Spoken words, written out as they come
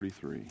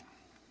33.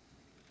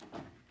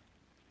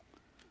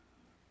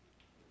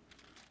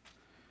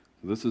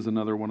 This is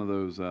another one of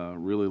those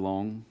really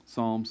long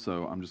psalms,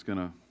 so I'm just going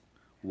to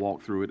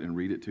walk through it and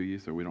read it to you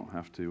so we don't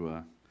have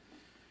to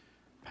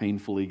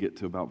painfully get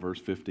to about verse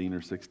 15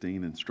 or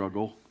 16 and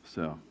struggle.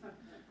 So,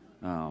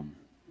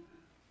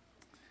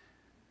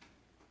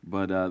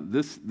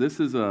 this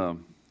is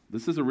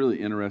a really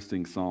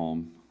interesting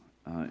psalm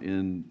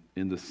in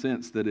the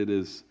sense that it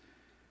is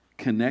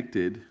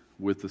connected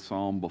with the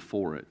psalm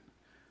before it.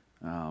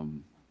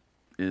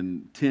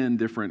 In 10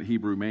 different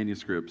Hebrew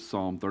manuscripts,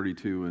 Psalm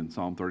 32 and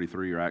Psalm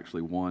 33 are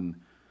actually one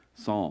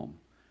psalm.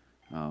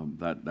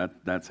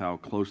 That's how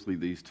closely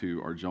these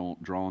two are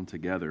drawn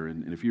together.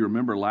 And if you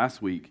remember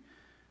last week,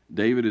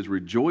 David is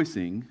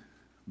rejoicing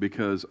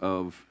because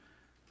of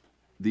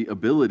the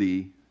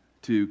ability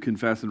to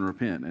confess and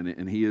repent.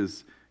 And he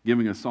is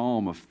giving a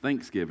psalm of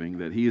thanksgiving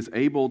that he is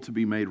able to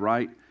be made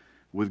right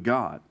with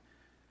God.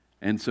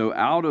 And so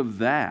out of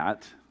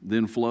that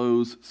then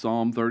flows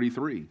Psalm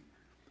 33,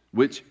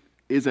 which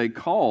is a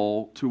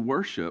call to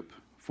worship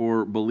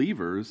for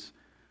believers,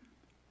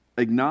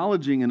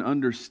 acknowledging and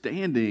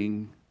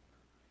understanding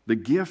the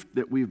gift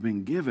that we've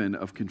been given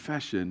of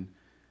confession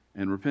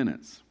and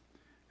repentance.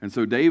 And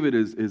so David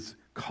is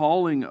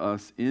calling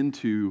us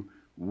into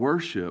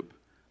worship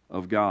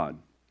of God.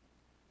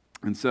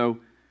 And so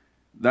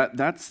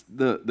that's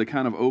the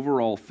kind of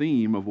overall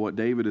theme of what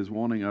David is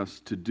wanting us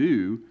to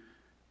do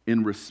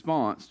in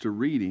response to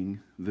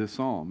reading this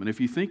psalm. And if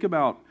you think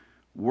about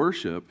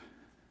worship,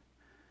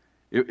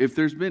 if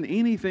there's been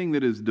anything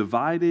that has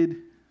divided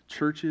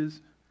churches,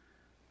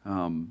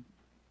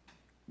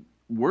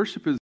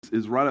 worship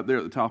is right up there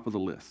at the top of the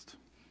list,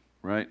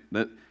 right?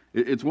 That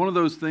it's one of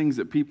those things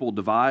that people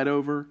divide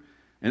over,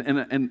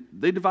 and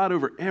they divide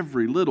over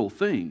every little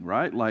thing,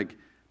 right? Like,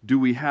 do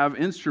we have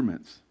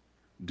instruments?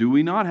 Do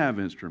we not have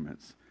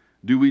instruments?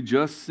 Do we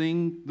just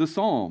sing the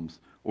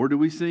psalms, or do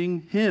we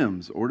sing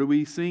hymns, or do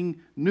we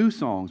sing new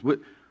songs? What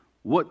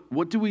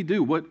do we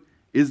do? What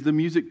is the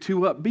music too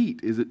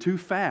upbeat? Is it too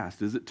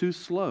fast? Is it too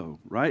slow?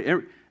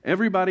 Right?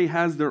 Everybody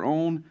has their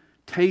own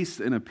tastes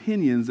and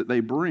opinions that they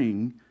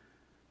bring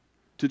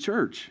to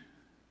church,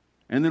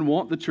 and then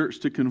want the church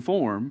to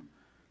conform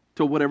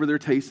to whatever their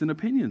tastes and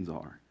opinions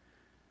are.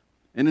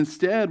 And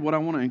instead, what I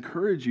want to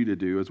encourage you to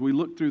do as we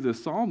look through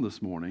this psalm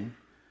this morning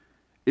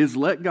is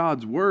let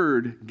God's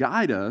word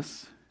guide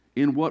us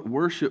in what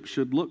worship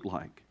should look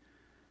like.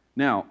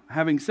 Now,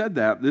 having said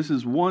that, this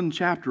is one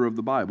chapter of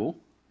the Bible,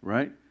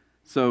 right?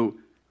 So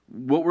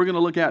what we're going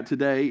to look at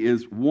today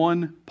is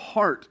one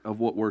part of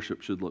what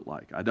worship should look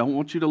like. I don't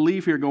want you to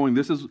leave here going,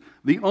 this is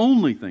the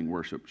only thing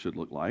worship should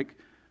look like,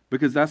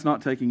 because that's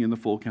not taking in the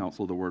full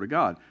counsel of the Word of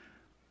God.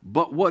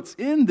 But what's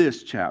in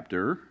this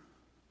chapter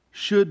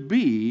should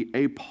be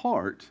a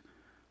part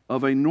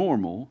of a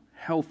normal,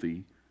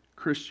 healthy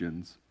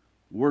Christian's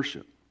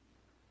worship.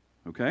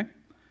 Okay?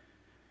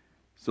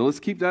 So let's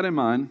keep that in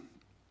mind.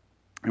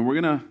 And we're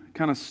going to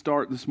kind of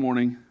start this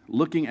morning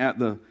looking at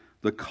the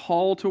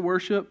call to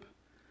worship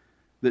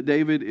that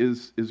David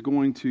is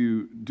going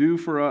to do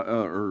for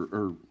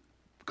or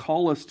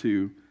call us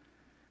to.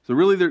 So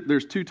really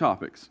there's two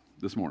topics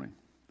this morning.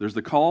 There's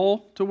the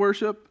call to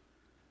worship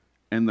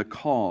and the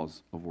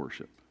cause of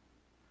worship.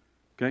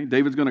 Okay?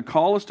 David's going to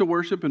call us to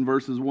worship in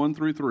verses 1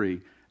 through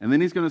 3, and then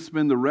he's going to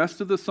spend the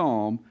rest of the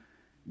psalm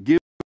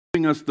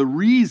giving us the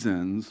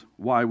reasons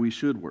why we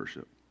should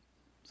worship.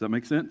 Does that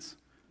make sense?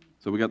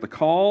 So we got the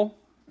call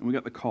and we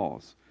got the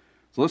cause.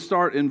 So let's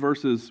start in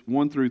verses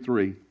 1 through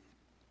 3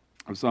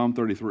 of Psalm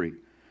 33.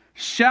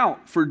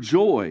 Shout for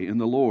joy in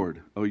the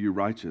Lord, O you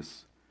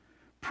righteous.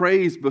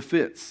 Praise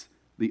befits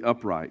the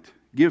upright.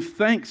 Give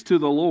thanks to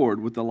the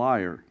Lord with the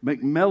lyre.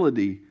 Make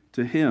melody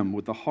to him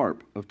with the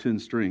harp of 10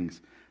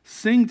 strings.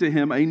 Sing to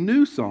him a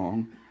new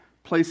song.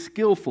 Play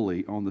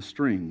skillfully on the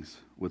strings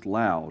with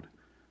loud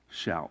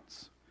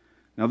shouts.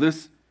 Now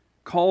this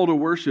call to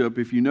worship,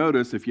 if you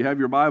notice, if you have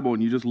your Bible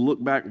and you just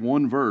look back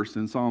one verse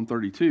in Psalm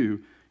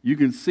 32, you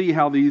can see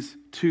how these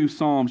two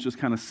psalms just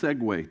kind of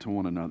segue to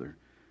one another.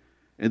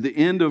 At the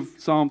end of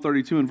Psalm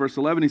 32 in verse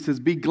 11, he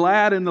says, "Be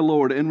glad in the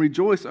Lord and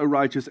rejoice, O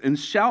righteous, and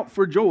shout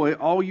for joy,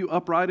 all you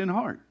upright in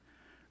heart."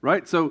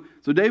 Right? So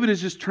David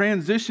is just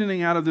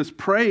transitioning out of this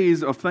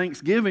praise of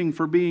thanksgiving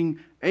for being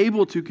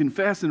able to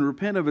confess and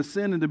repent of a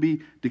sin and to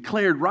be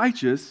declared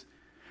righteous.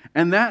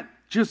 And that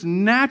just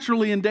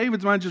naturally in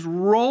David's mind just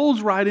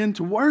rolls right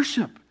into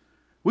worship.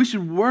 We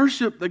should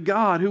worship the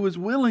God who is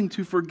willing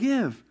to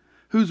forgive,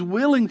 who's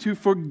willing to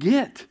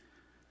forget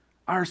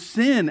our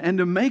sin and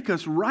to make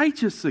us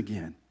righteous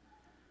again.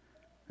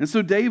 And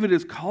so David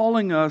is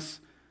calling us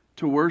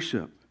to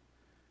worship.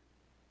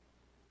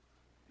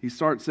 He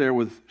starts there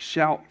with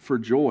shout for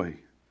joy.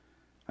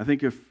 I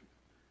think if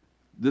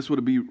this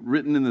would be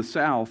written in the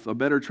South, a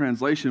better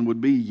translation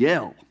would be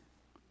yell,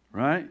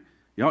 right?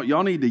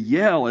 Y'all need to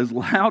yell as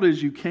loud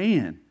as you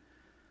can.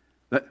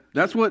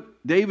 That's what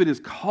David is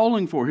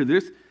calling for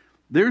here.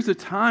 There's a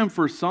time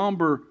for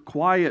somber,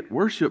 quiet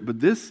worship, but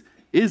this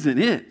isn't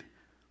it.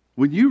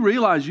 When you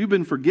realize you've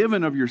been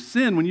forgiven of your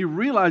sin, when you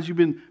realize you've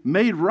been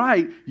made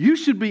right, you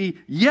should be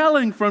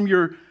yelling from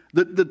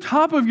the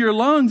top of your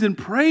lungs and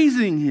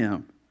praising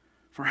Him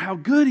for how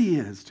good He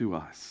is to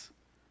us.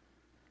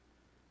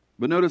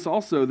 But notice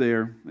also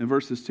there in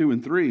verses 2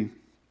 and 3,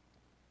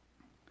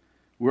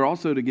 we're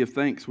also to give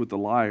thanks with the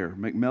lyre,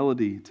 make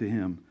melody to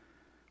Him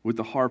with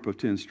the harp of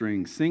 10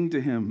 strings, sing to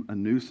Him a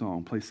new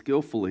song, play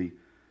skillfully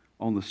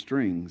on the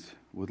strings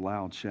with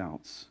loud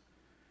shouts.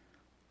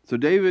 So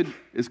David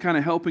is kind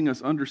of helping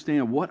us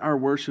understand what our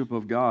worship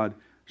of God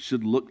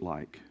should look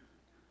like.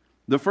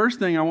 The first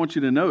thing I want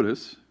you to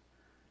notice,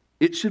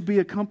 it should be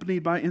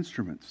accompanied by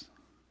instruments.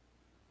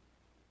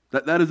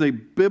 That is a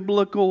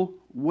biblical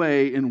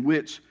way in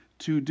which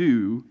to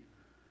do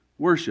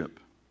worship.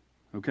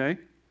 Okay?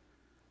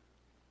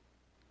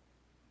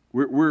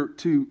 We're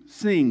to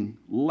sing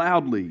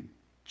loudly,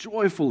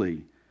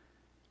 joyfully,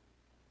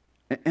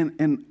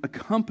 and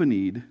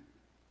accompanied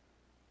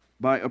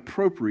by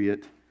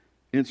appropriate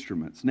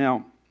instruments.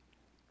 Now,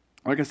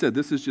 like I said,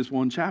 this is just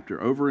one chapter.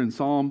 Over in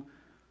Psalm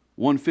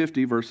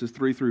 150, verses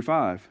 3 through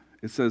 5,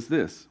 it says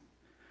this: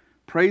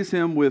 praise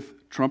Him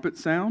with trumpet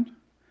sound,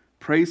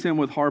 praise Him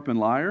with harp and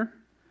lyre,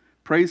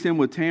 praise Him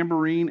with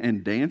tambourine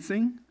and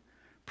dancing,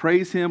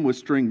 praise Him with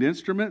stringed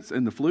instruments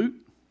and the flute.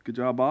 Good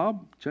job,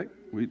 Bob. Check.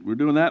 We're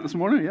doing that this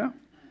morning, yeah.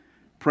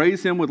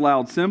 Praise Him with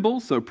loud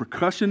cymbals, so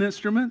percussion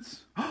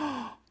instruments.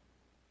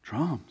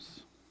 Drums.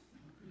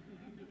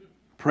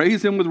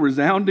 Praise Him with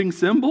resounding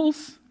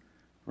cymbals,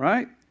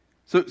 right?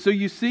 So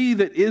you see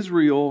that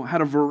Israel had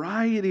a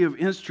variety of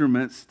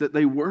instruments that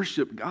they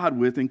worshiped God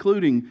with,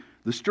 including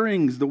the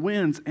strings, the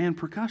winds, and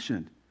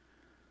percussion.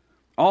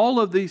 All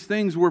of these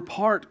things were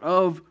part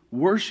of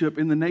worship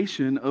in the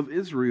nation of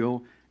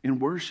Israel in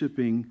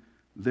worshiping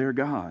their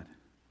God.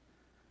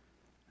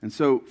 And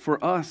so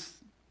for us,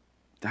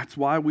 that's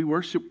why we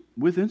worship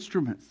with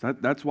instruments.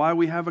 That's why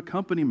we have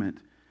accompaniment.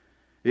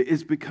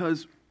 It's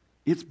because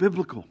it's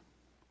biblical.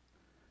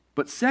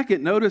 But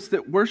second, notice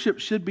that worship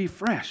should be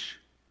fresh.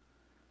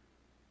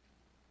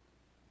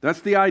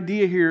 That's the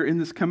idea here in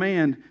this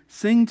command.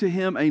 Sing to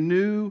Him a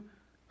new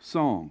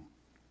song.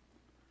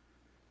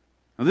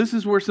 Now this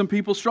is where some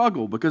people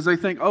struggle because they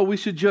think, we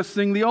should just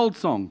sing the old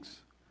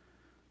songs.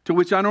 To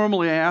which I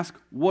normally ask,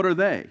 what are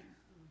they?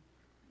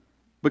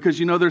 Because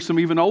there's some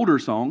even older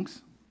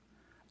songs,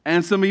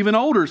 and some even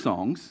older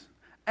songs,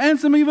 and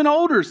some even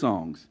older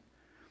songs.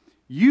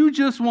 You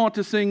just want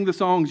to sing the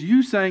songs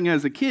you sang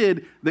as a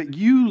kid that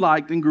you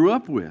liked and grew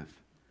up with.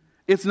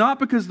 It's not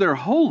because they're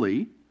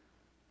holy.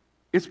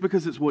 It's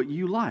because it's what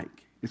you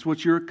like. It's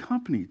what you're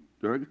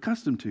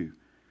accustomed to.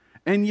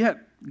 And yet,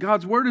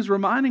 God's Word is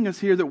reminding us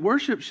here that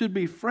worship should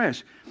be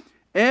fresh.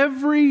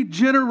 Every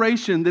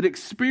generation that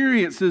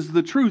experiences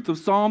the truth of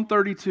Psalm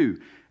 32,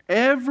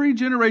 every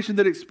generation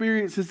that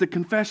experiences the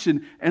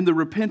confession and the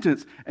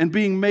repentance and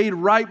being made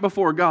right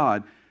before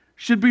God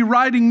should be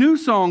writing new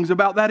songs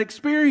about that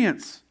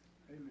experience.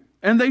 Amen.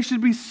 And they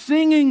should be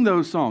singing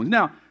those songs.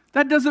 Now,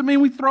 that doesn't mean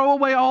we throw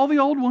away all the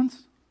old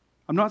ones.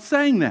 I'm not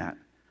saying that.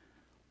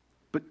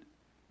 But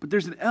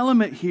there's an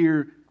element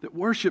here that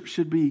worship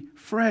should be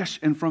fresh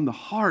and from the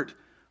heart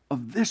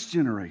of this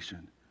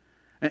generation.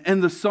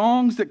 And the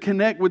songs that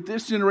connect with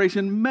this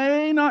generation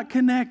may not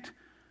connect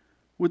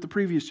with the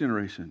previous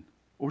generation,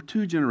 or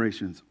 2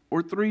 generations,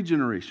 or 3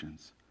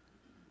 generations.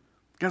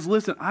 Guys,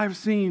 listen, I've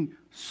seen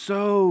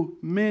so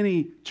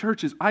many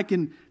churches. I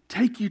can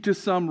take you to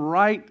some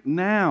right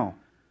now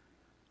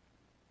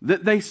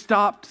that they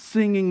stopped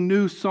singing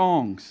new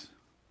songs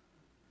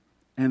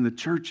and the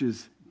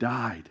churches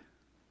died.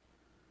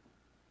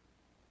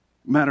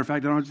 Matter of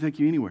fact, I don't have to take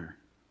you anywhere.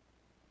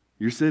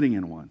 You're sitting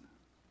in one.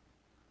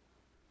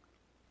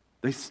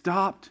 They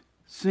stopped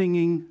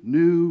singing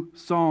new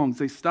songs.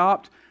 They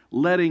stopped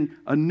letting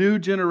a new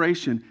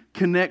generation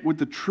connect with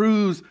the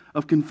truths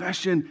of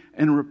confession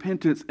and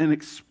repentance and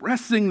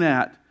expressing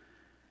that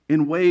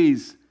in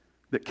ways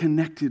that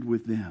connected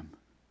with them.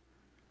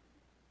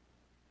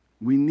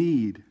 We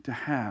need to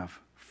have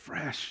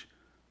fresh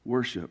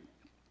worship.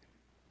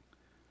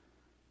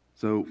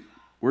 So,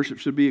 worship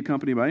should be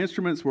accompanied by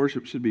instruments.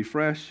 Worship should be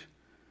fresh.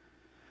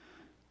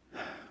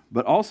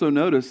 But also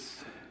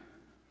notice,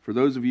 for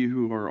those of you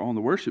who are on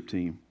the worship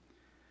team,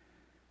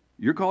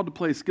 you're called to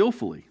play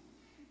skillfully.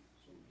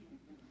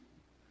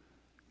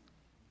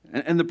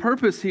 And the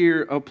purpose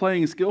here of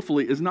playing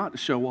skillfully is not to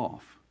show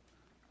off,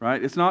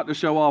 right? It's not to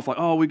show off like,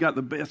 we got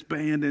the best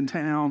band in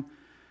town.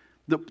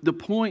 The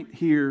point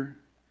here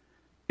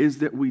is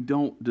that we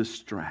don't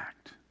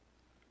distract,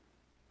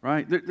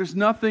 right? There's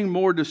nothing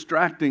more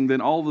distracting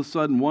than all of a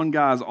sudden one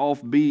guy's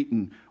off beat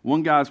and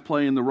one guy's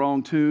playing the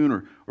wrong tune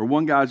or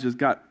one guy's just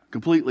got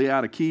completely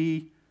out of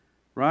key,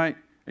 right?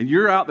 And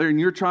you're out there and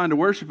you're trying to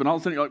worship and all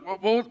of a sudden you're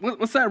like,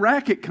 what's that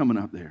racket coming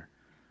up there?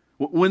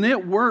 When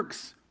it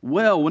works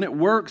well, when it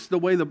works the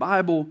way the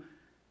Bible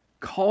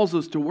calls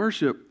us to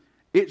worship,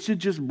 it should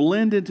just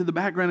blend into the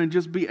background and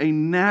just be a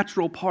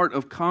natural part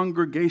of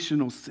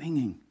congregational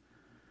singing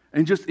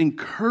and just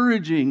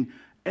encouraging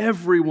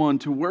everyone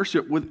to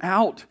worship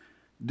without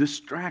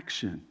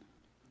distraction.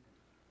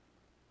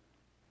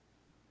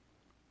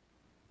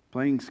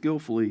 Playing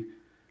skillfully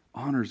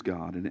honors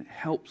God, and it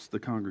helps the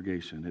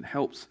congregation. It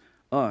helps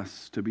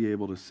us to be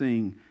able to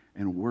sing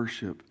and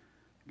worship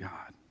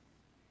God.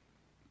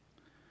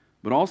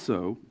 But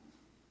also,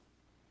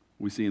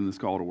 we see in this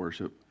call to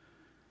worship,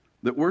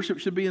 that worship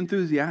should be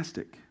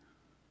enthusiastic.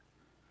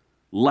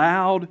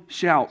 Loud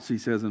shouts, he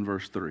says in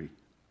verse 3.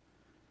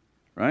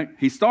 Right?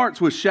 He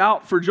starts with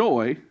shout for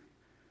joy,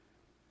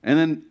 and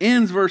then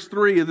ends verse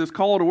 3 of this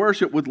call to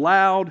worship with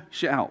loud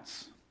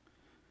shouts.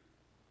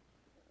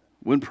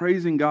 When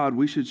praising God,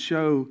 we should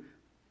show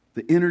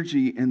the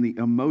energy and the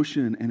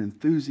emotion and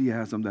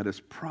enthusiasm that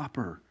is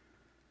proper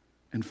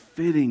and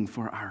fitting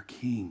for our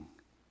King.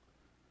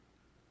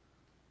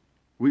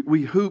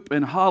 We hoop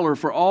and holler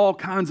for all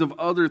kinds of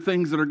other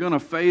things that are going to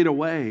fade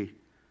away.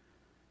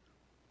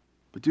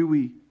 But do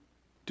we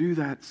do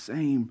that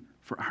same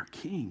for our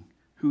King,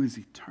 who is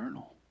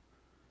eternal?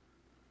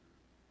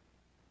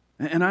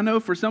 And I know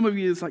for some of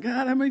you, it's like,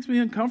 that makes me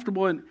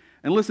uncomfortable. And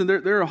listen,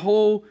 there are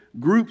whole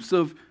groups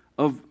of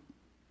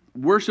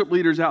worship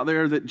leaders out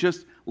there that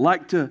just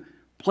like to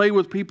play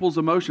with people's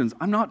emotions.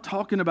 I'm not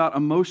talking about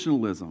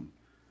emotionalism,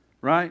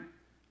 right?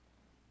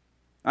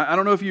 I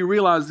don't know if you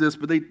realize this,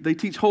 but they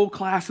teach whole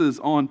classes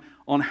on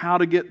how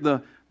to get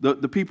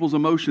the people's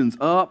emotions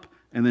up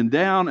and then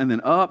down and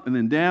then up and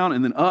then down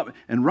and then up.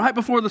 And right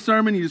before the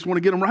sermon, you just want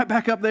to get them right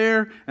back up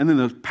there. And then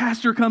the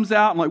pastor comes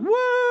out and like,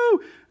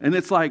 woo! And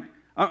it's like,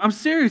 I'm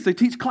serious. They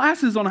teach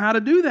classes on how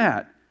to do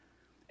that.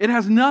 It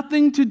has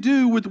nothing to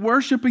do with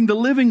worshiping the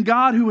living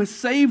God who has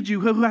saved you,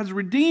 who has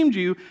redeemed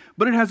you,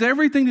 but it has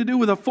everything to do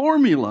with a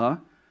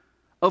formula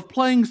of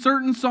playing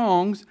certain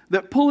songs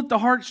that pull at the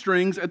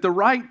heartstrings at the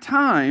right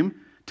time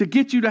to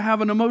get you to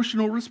have an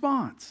emotional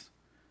response.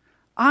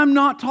 I'm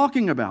not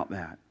talking about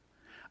that.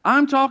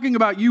 I'm talking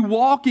about you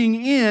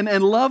walking in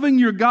and loving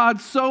your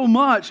God so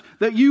much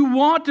that you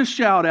want to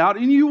shout out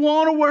and you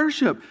want to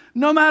worship,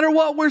 no matter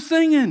what we're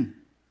singing,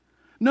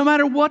 no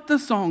matter what the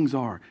songs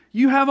are.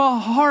 You have a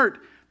heart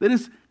that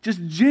is just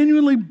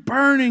genuinely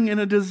burning in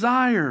a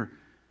desire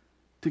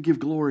to give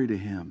glory to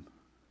Him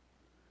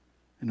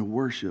and to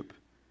worship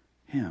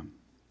Him.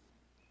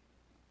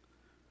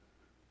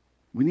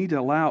 We need to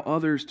allow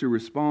others to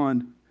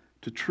respond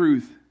to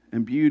truth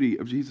and beauty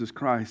of Jesus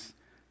Christ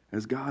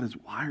as God has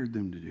wired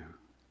them to do.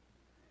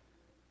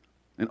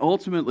 And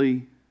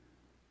ultimately,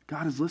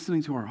 God is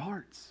listening to our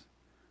hearts.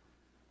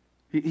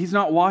 He's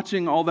not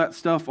watching all that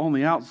stuff on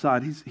the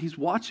outside. He's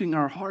watching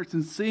our hearts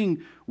and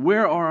seeing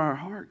where are our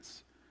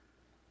hearts.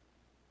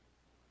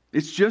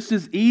 It's just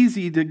as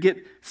easy to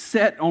get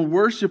set on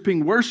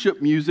worshiping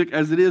worship music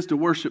as it is to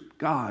worship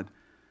God.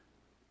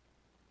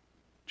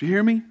 Do you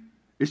hear me?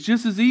 It's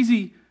just as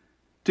easy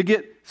to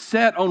get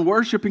set on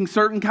worshiping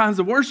certain kinds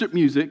of worship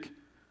music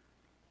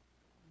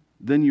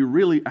than you're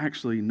really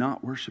actually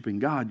not worshiping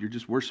God. You're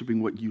just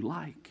worshiping what you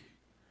like.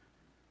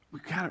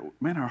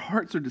 Our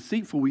hearts are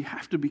deceitful. We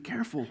have to be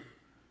careful.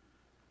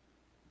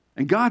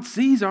 And God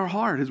sees our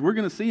heart, as we're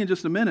going to see in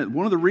just a minute.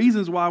 One of the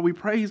reasons why we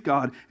praise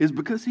God is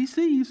because He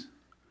sees.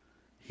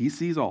 He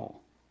sees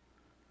all.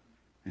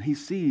 And He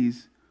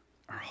sees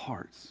our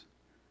hearts.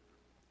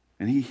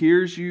 And He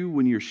hears you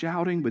when you're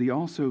shouting, but He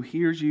also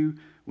hears you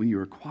when you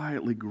are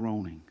quietly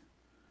groaning.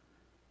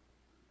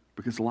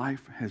 Because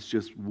life has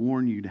just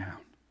worn you down.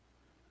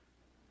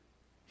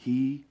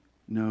 He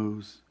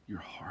knows your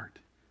heart.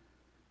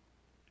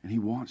 And He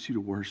wants you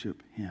to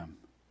worship Him.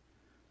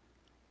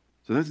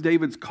 So that's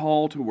David's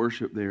call to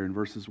worship there in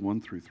verses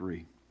 1 through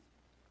 3.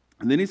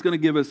 And then he's going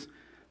to give us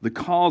the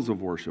cause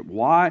of worship.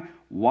 Why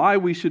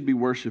we should be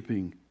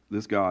worshiping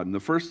this God. And the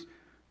first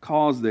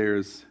cause there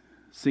is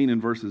seen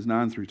in verses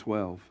 9 through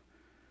 12.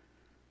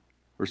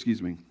 Or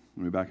excuse me,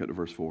 let me back up to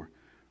verse 4.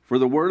 For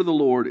the word of the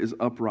Lord is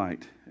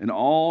upright, and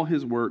all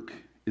His work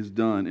is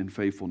done in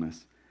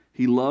faithfulness.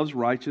 He loves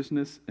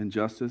righteousness and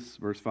justice.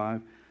 Verse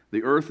 5.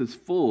 The earth is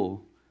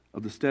full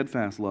of the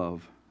steadfast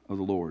love of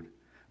the Lord.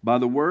 By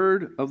the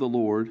word of the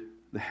Lord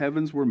the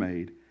heavens were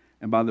made,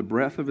 and by the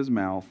breath of His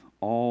mouth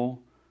all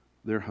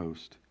their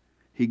host.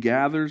 He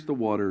gathers the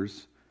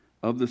waters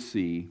of the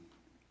sea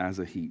as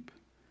a heap.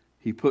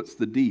 He puts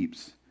the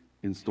deeps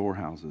in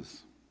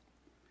storehouses.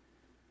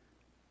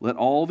 Let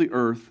all the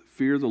earth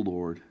fear the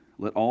Lord.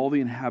 Let all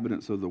the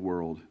inhabitants of the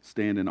world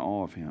stand in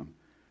awe of Him.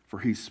 For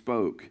He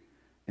spoke,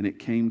 and it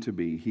came to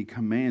be. He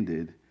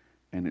commanded,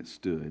 and it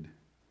stood.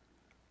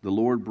 The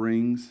Lord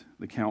brings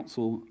the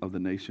counsel of the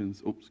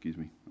nations. Oh, excuse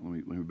me.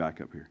 Let me back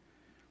up here.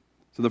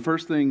 So the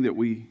first thing that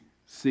we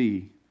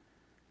see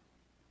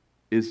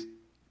is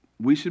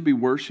we should be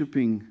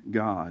worshiping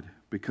God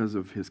because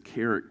of His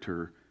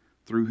character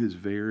through His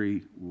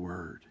very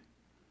word.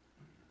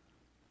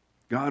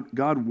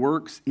 God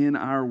works in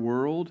our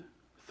world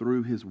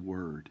through His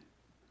word.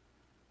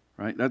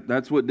 Right?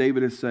 That's what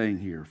David is saying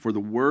here. For the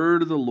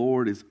word of the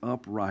Lord is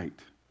upright.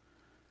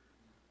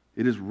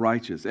 It is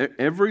righteous.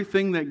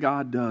 Everything that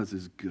God does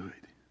is good.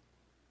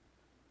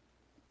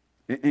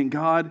 And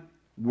God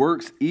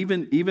works,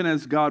 even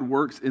as God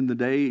worked in the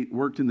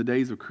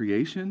days of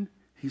creation,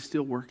 He's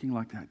still working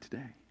like that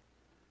today.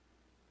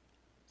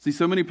 See,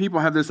 so many people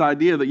have this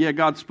idea that, yeah,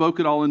 God spoke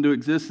it all into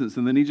existence,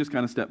 and then he just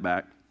kind of stepped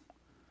back.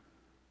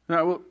 All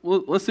right,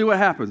 well, let's see what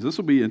happens. This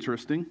will be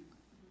interesting.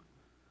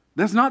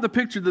 That's not the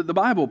picture that the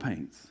Bible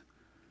paints.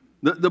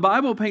 The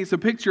Bible paints a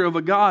picture of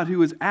a God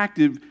who is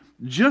active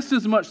just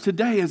as much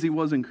today as he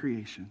was in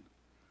creation,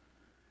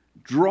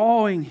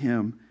 drawing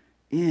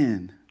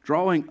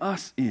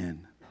us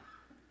in.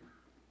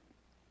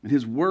 And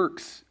his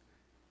works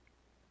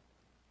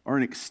are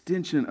an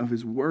extension of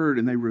his word,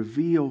 and they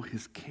reveal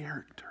his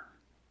character.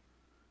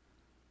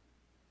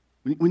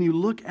 When you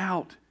look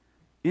out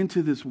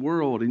into this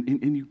world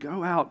and you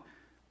go out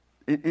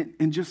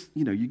and just,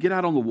 you get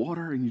out on the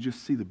water and you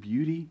just see the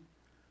beauty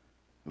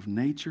of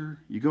nature.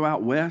 You go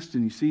out west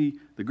and you see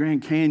the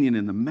Grand Canyon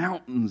and the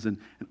mountains and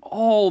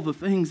all the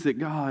things that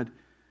God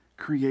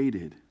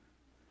created.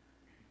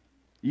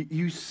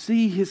 You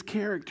see his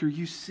character.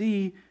 You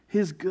see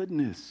his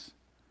goodness.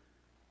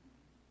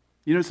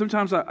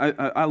 Sometimes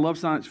I love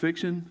science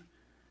fiction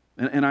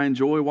and I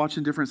enjoy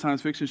watching different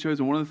science fiction shows.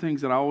 And one of the things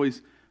that I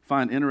always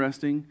find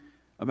interesting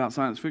about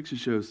science fiction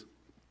shows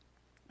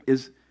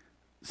is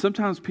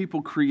sometimes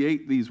people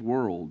create these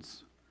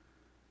worlds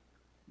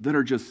that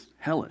are just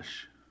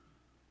hellish.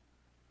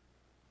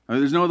 I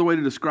mean, there's no other way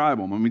to describe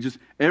them. I mean, just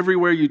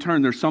everywhere you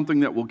turn, there's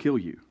something that will kill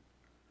you.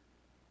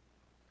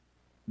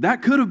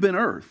 That could have been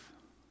Earth.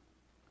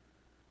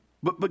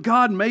 But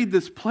God made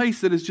this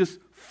place that is just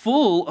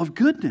full of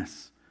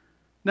goodness.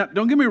 Now,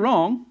 don't get me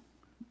wrong.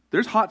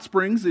 There's hot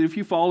springs that if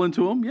you fall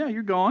into them, yeah,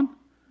 you're gone.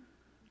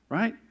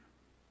 Right?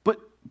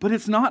 But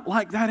it's not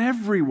like that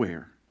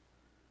everywhere.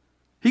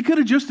 He could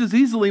have just as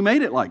easily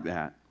made it like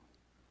that.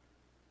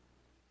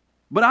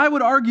 But I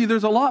would argue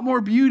there's a lot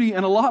more beauty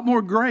and a lot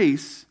more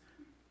grace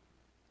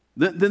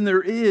than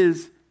there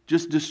is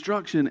just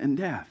destruction and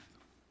death.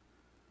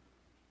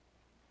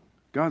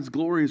 God's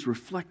glory is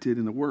reflected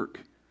in the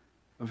work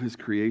of his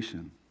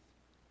creation.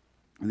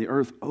 And the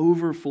earth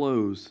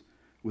overflows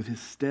with his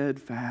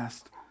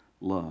steadfast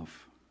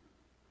love.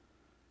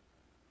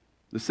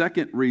 The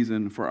second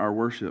reason for our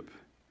worship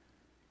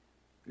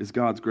is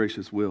God's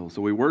gracious will.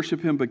 So we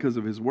worship him because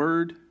of his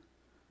word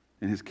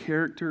and his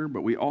character,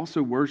 but we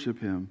also worship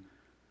him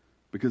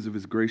because of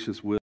his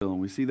gracious will. And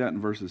we see that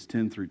in verses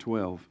 10 through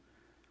 12.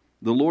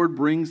 The Lord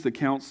brings the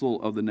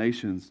counsel of the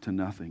nations to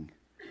nothing.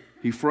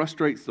 He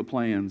frustrates the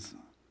plans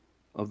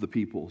of the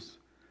peoples.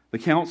 The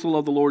counsel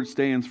of the Lord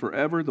stands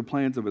forever, the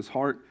plans of his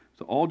heart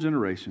to all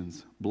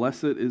generations.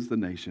 Blessed is the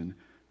nation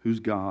whose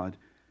God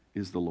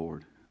is the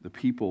Lord, the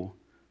people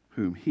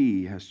whom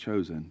he has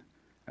chosen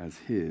as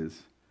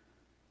his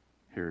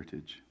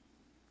heritage.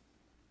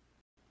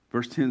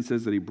 Verse 10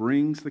 says that he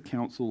brings the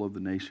counsel of the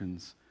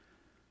nations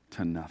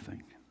to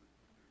nothing.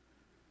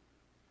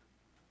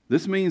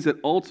 This means that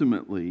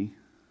ultimately,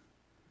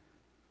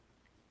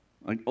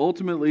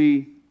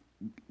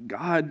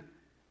 God,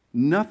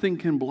 nothing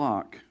can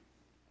block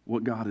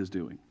what God is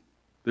doing.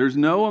 There's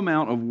no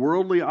amount of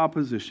worldly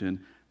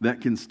opposition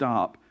that can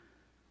stop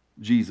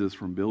Jesus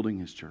from building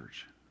his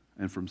church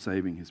and from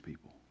saving his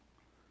people.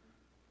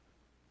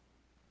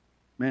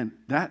 Man,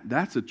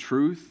 that's a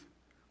truth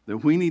that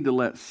we need to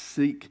let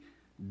sink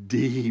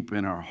deep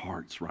in our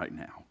hearts right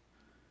now.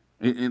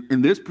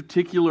 In this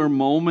particular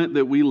moment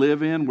that we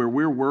live in, where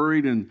we're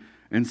worried and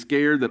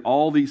scared that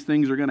all these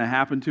things are going to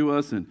happen to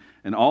us, and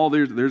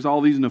there's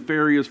all these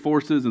nefarious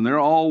forces, and they're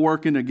all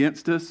working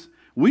against us,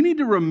 we need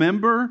to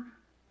remember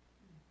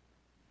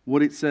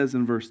what it says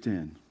in verse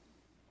 10.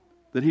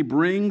 That he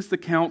brings the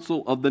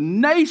counsel of the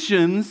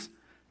nations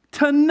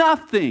to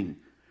nothing.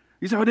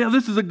 You say, well,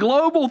 this is a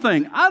global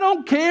thing. I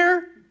don't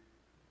care.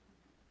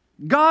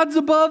 God's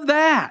above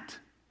that.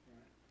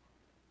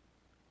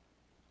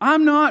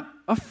 I'm not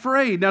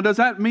afraid. Now, does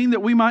that mean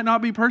that we might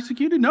not be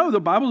persecuted? No,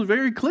 the Bible is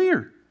very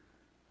clear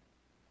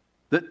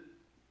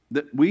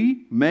that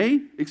we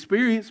may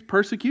experience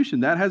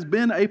persecution. That has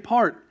been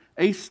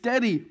a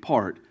steady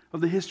part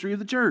of the history of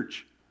the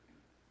church.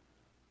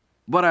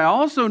 But I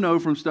also know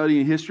from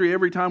studying history,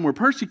 every time we're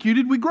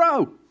persecuted, we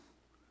grow.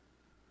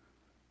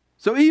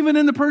 So even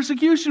in the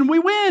persecution, we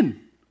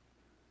win.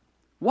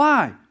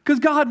 Why? Because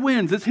God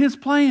wins. It's his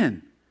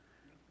plan.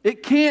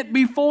 It can't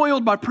be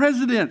foiled by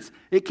presidents.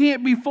 It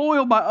can't be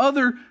foiled by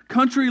other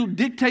country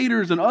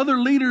dictators and other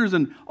leaders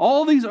and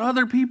all these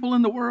other people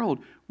in the world.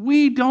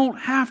 We don't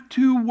have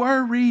to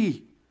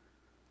worry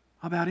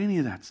about any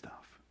of that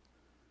stuff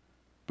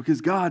because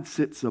God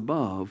sits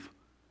above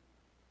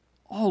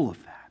all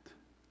of that.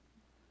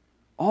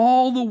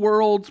 All the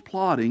world's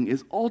plotting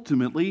is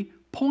ultimately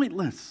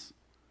pointless.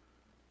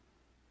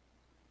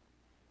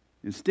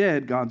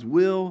 Instead, God's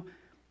will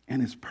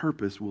and his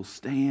purpose will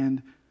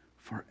stand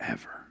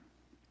forever.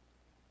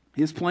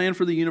 His plan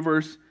for the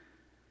universe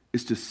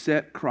is to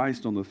set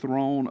Christ on the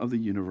throne of the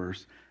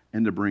universe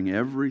and to bring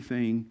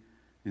everything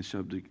in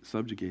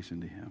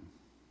subjugation to him.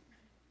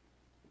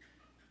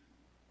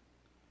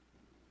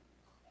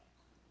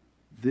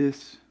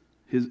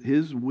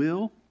 His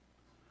will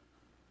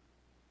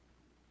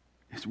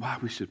is why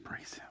we should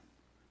praise him.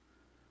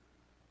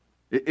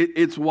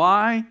 It's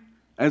why,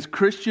 As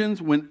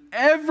Christians, when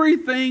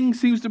everything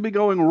seems to be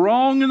going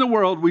wrong in the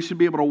world, we should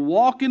be able to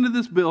walk into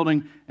this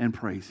building and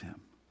praise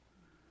Him.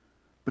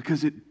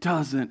 Because it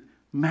doesn't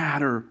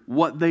matter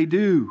what they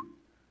do.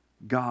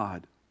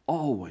 God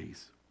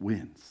always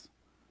wins.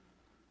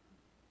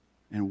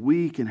 And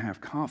we can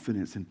have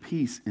confidence and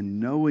peace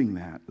in knowing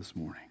that this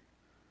morning.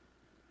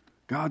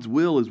 God's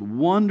will is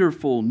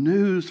wonderful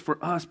news for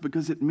us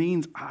because it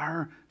means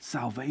our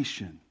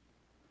salvation.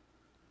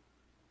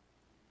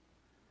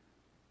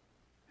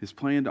 His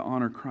plan to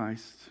honor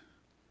Christ.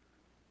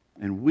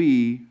 And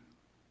we,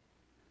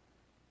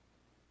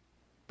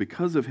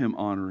 because of Him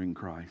honoring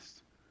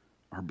Christ,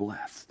 are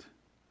blessed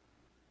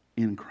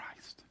in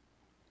Christ.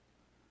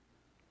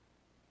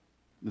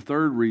 The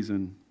third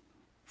reason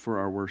for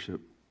our worship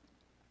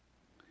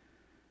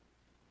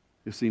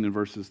is seen in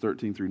verses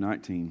 13 through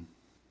 19.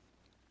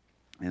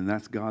 And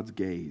that's God's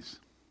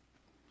gaze.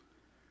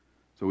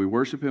 So we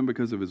worship Him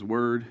because of His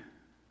word.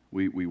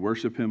 We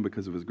worship Him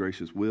because of His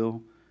gracious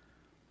will.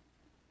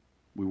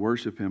 We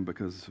worship Him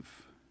because of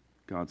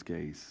God's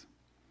gaze.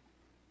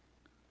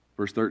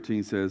 Verse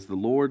 13 says, "The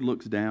Lord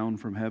looks down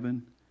from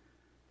heaven.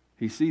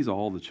 He sees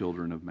all the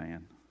children of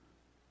man.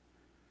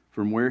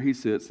 From where He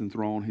sits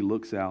enthroned, He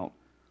looks out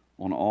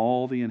on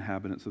all the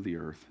inhabitants of the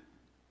earth.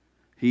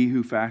 He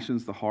who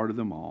fashions the heart of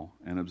them all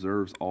and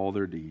observes all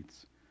their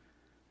deeds.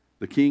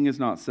 The king is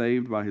not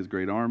saved by his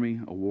great army.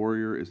 A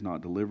warrior is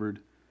not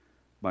delivered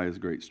by his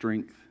great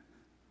strength.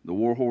 The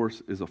war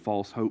horse is a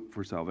false hope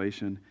for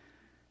salvation,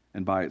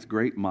 and by its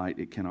great might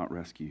it cannot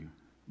rescue.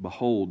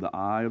 Behold, the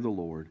eye of the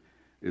Lord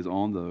is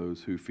on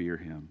those who fear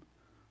Him,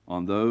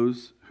 on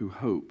those who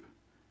hope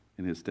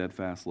in His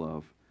steadfast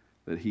love,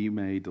 that He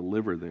may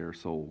deliver their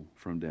soul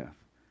from death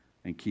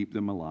and keep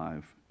them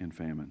alive in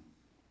famine."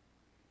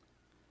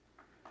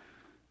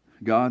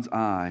 God's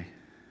eye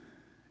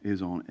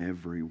is on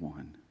every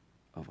one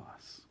of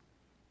us.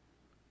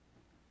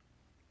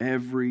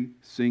 Every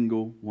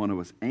single one of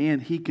us.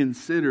 And He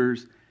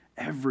considers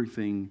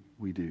everything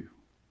we do.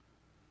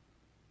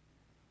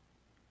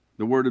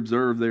 The word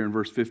observe there in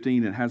verse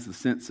 15, it has the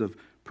sense of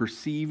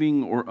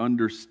perceiving or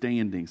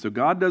understanding. So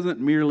God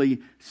doesn't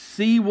merely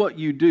see what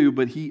you do,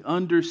 but He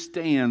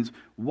understands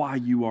why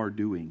you are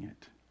doing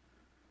it.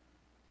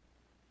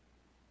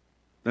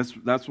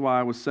 That's why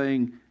I was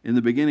saying in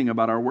the beginning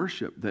about our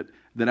worship, that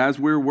as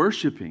we're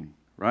worshiping,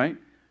 right?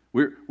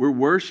 We're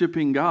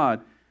worshiping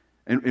God,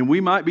 and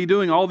we might be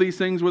doing all these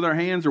things with our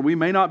hands, or we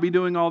may not be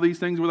doing all these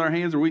things with our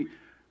hands,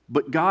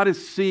 but God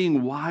is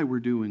seeing why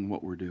we're doing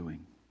what we're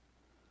doing.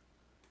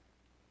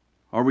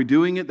 Are we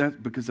doing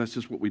it because that's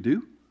just what we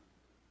do?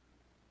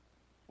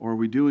 Or are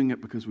we doing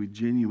it because we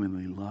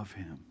genuinely love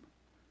Him?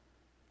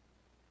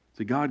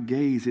 See, God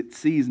gaze, it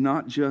sees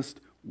not just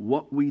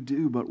what we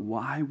do, but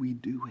why we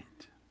do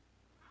it.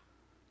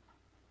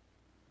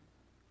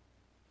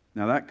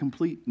 Now, that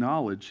complete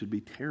knowledge should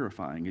be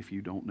terrifying if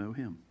you don't know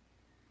Him.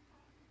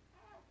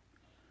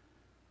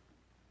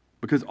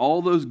 Because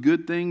all those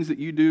good things that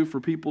you do for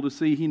people to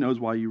see, He knows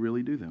why you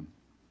really do them.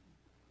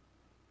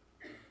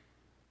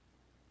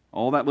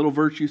 All that little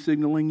virtue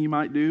signaling you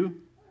might do,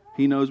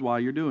 He knows why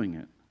you're doing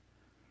it.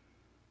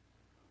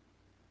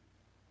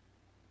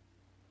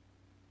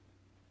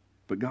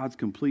 But God's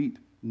complete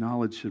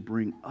knowledge should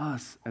bring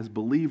us as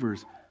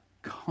believers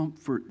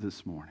comfort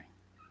this morning.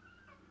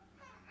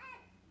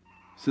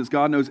 Since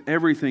God knows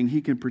everything,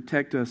 He can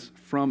protect us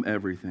from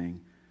everything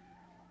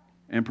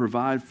and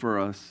provide for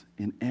us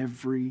in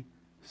every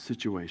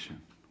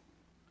situation.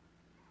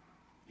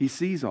 He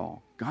sees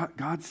all.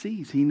 God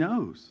sees. He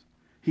knows.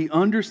 He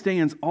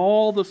understands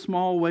all the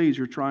small ways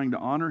you're trying to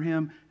honor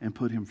Him and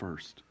put Him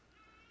first.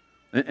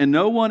 And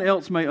no one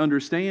else may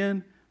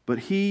understand, but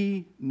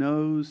He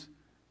knows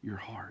your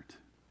heart.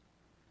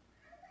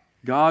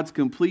 God's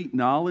complete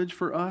knowledge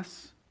for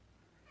us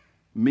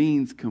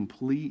means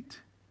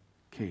complete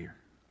care.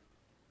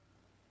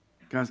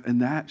 Guys,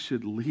 and that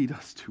should lead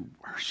us to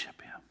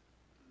worship Him.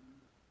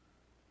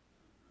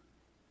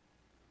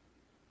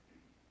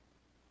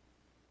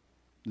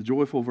 The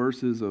joyful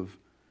verses of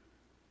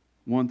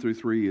 1 through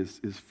 3 is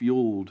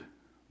fueled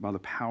by the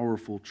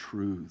powerful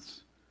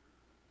truths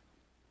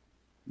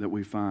that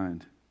we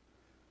find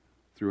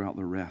throughout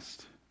the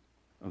rest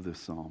of this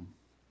psalm.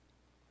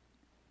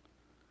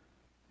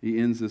 He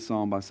ends this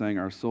psalm by saying,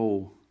 "Our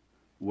soul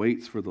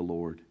waits for the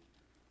Lord.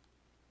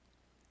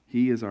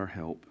 He is our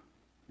help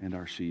and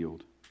our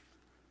shield.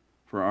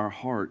 For our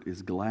heart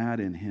is glad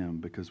in Him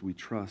because we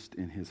trust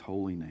in His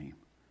holy name.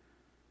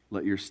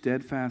 Let your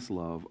steadfast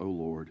love, O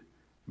Lord,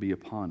 be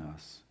upon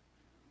us,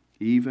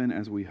 even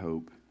as we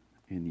hope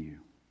in You."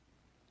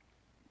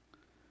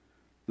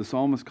 The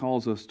psalmist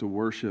calls us to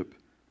worship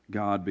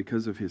God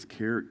because of His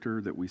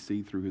character that we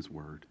see through His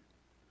word.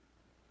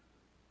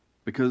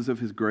 Because of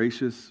His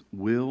gracious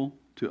will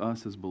to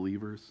us as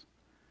believers,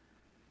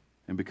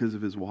 and because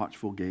of His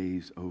watchful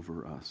gaze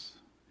over us,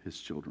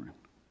 His children.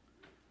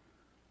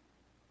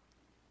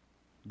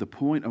 The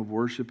point of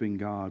worshiping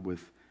God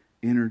with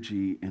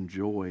energy and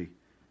joy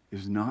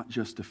is not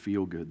just to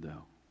feel good,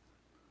 though.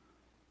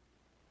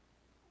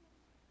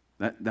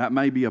 That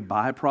may be a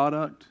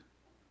byproduct,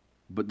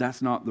 but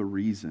that's not the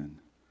reason.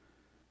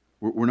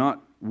 We're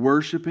not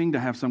worshiping to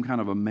have some kind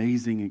of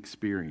amazing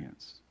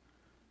experience,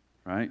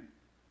 right?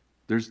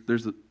 There's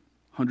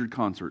 100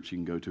 concerts you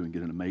can go to and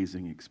get an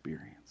amazing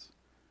experience.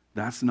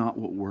 That's not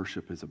what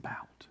worship is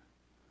about.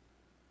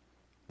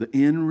 The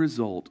end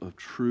result of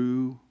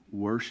true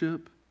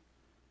worship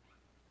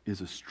is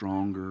a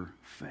stronger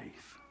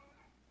faith.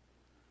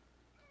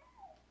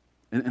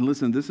 And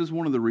listen, this is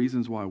one of the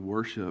reasons why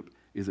worship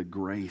is a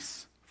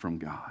grace from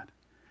God.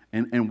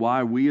 And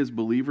why we as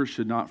believers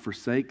should not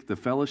forsake the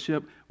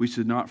fellowship. We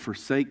should not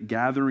forsake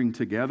gathering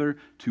together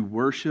to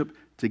worship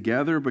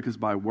together, because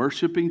by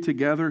worshiping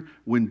together,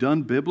 when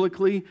done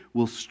biblically,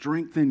 will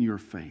strengthen your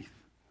faith.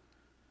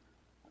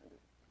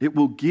 It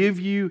will give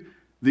you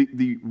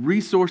the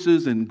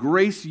resources and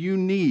grace you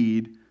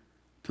need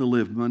to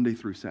live Monday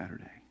through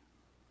Saturday.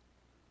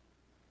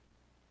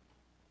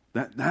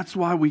 That's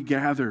why we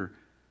gather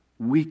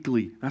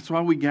weekly. That's why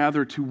we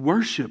gather to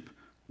worship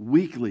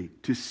weekly,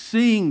 to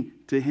sing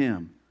to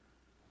Him.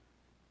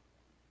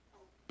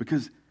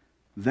 Because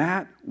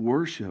that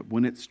worship,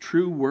 when it's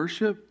true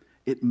worship,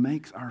 it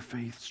makes our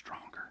faith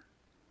stronger.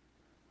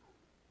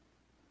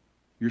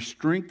 You're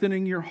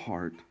strengthening your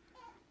heart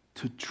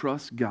to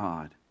trust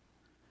God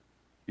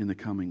in the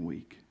coming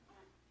week.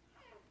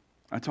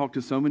 I talk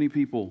to so many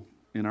people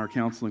in our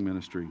counseling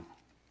ministry,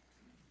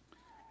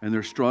 and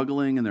they're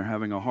struggling and they're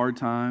having a hard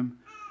time,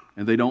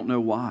 and they don't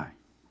know why.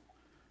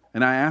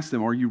 And I ask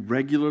them, are you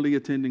regularly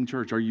attending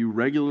church? Are you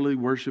regularly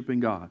worshiping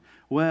God?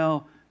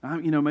 Well,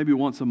 maybe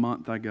once a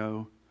month I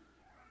go.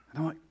 And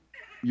I'm like,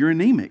 you're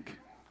anemic.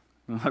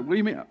 I'm like, what do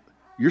you mean?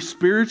 You're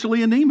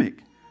spiritually anemic.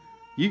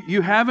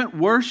 You haven't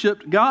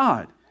worshiped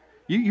God.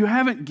 You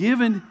haven't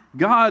given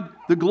God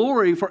the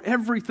glory for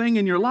everything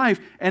in your life.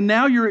 And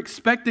now you're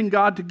expecting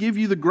God to give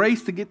you the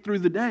grace to get through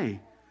the day.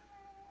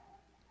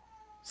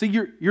 See,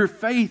 your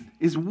faith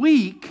is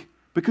weak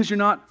because you're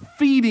not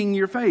feeding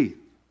your faith.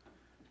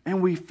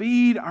 And we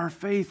feed our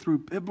faith through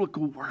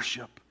biblical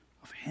worship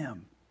of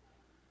Him.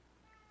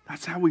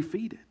 That's how we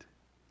feed it.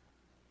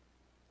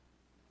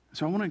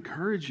 So I want to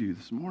encourage you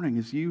this morning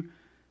as you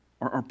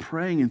are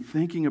praying and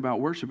thinking about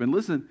worship. And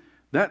listen,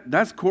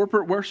 that's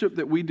corporate worship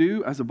that we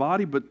do as a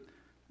body, but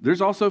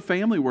there's also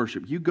family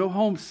worship. You go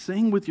home,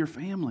 sing with your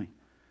family.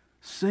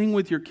 Sing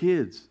with your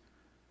kids.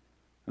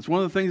 That's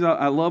one of the things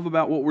I love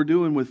about what we're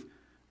doing with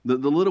the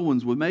little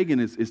ones with Megan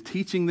is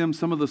teaching them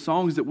some of the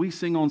songs that we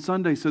sing on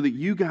Sunday so that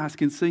you guys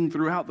can sing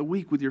throughout the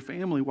week with your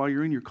family while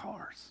you're in your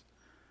cars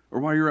or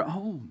while you're at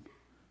home.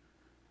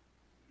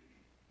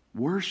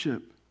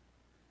 Worship,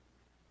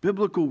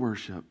 biblical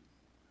worship,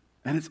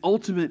 and its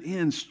ultimate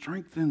end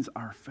strengthens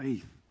our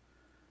faith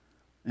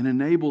and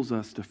enables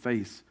us to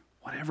face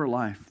whatever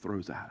life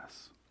throws at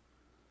us.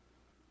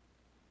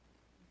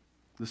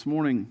 This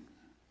morning,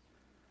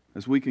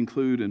 as we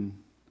conclude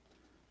and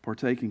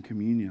partake in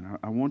communion,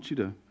 I want you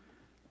to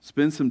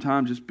spend some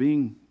time just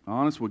being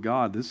honest with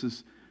God. This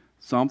is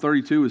Psalm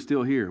 32 is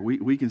still here.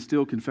 We can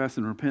still confess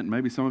and repent.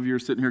 Maybe some of you are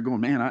sitting here going,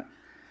 man,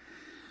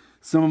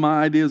 some of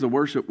my ideas of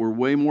worship were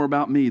way more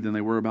about me than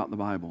they were about the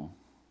Bible.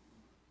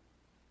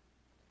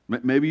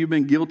 Maybe you've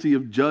been guilty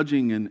of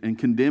judging and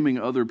condemning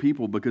other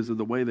people because of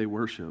the way they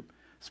worship.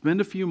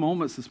 Spend a few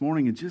moments this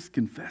morning and just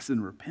confess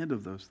and repent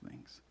of those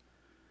things.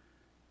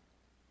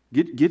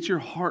 Get your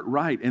heart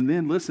right, and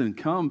then listen,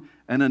 come,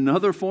 and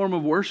another form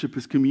of worship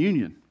is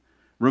communion.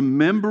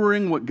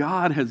 Remembering what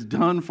God has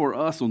done for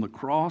us on the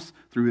cross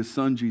through His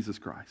Son, Jesus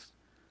Christ.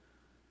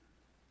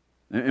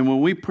 And when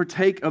we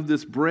partake of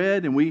this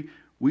bread and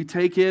we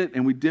take it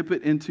and we dip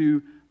it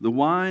into the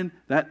wine,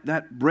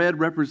 that bread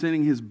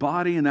representing His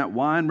body and that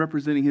wine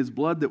representing His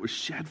blood that was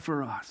shed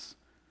for us,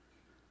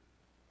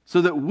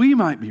 so that we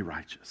might be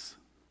righteous,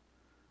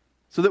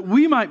 so that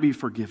we might be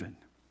forgiven.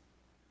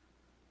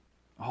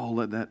 Oh,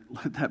 let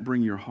that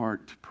bring your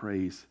heart to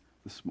praise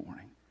this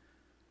morning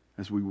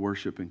as we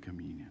worship in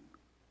communion.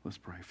 Let's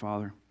pray.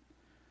 Father,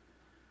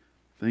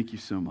 thank you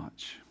so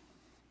much.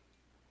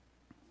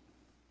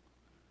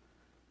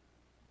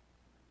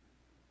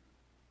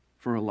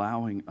 For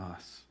allowing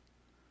us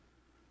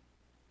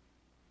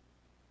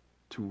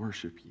to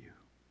worship you.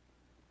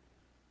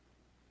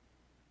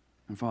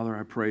 And Father,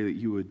 I pray that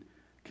you would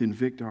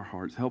convict our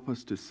hearts. Help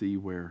us to see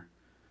where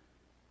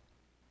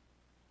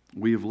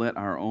we have let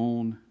our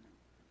own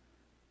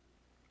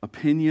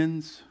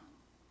opinions,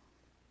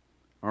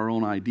 our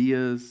own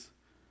ideas,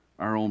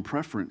 our own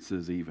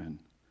preferences even,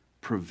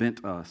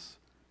 prevent us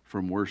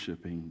from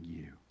worshiping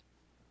you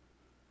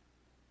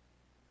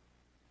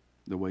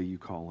the way you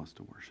call us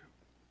to worship.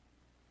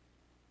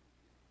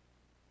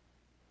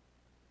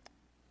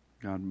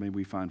 God, may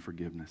we find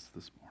forgiveness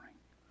this morning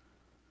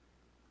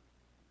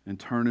and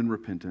turn in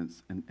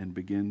repentance and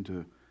begin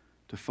to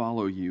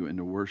follow you and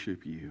to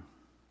worship you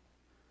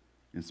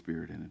in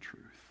spirit and in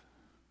truth.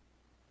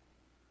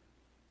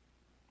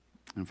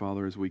 And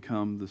Father, as we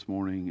come this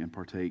morning and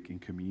partake in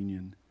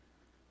communion,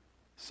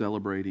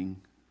 celebrating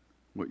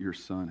what your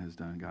Son has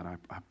done, God,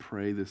 I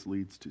pray this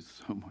leads to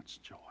so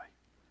much joy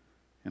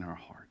in our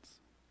hearts.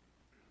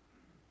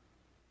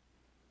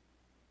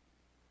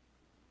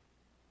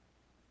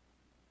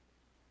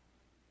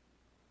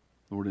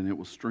 Lord, and it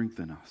will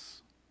strengthen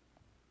us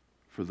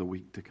for the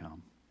week to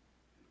come.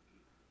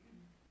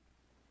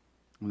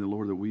 And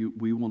Lord, that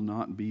we will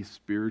not be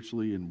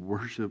spiritually and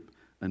worship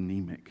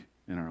anemic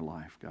in our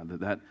life, God.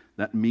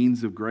 That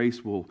means of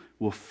grace will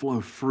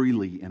flow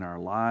freely in our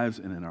lives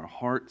and in our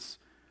hearts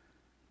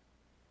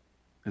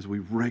as we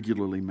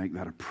regularly make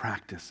that a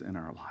practice in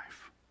our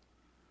life.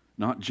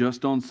 Not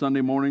just on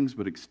Sunday mornings,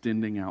 but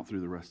extending out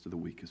through the rest of the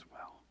week as well.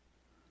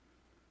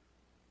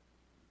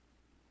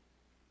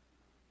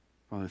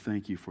 Father,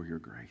 thank you for your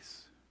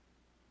grace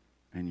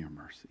and your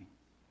mercy.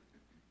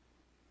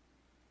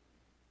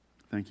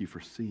 Thank you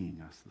for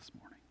seeing us this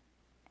morning,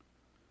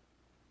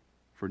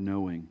 for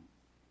knowing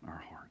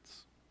our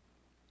hearts.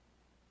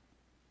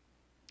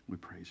 We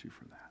praise you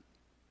for that.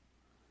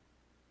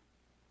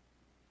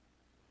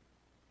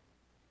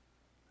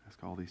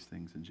 Ask all these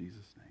things in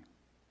Jesus' name.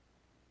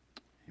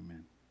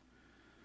 Amen.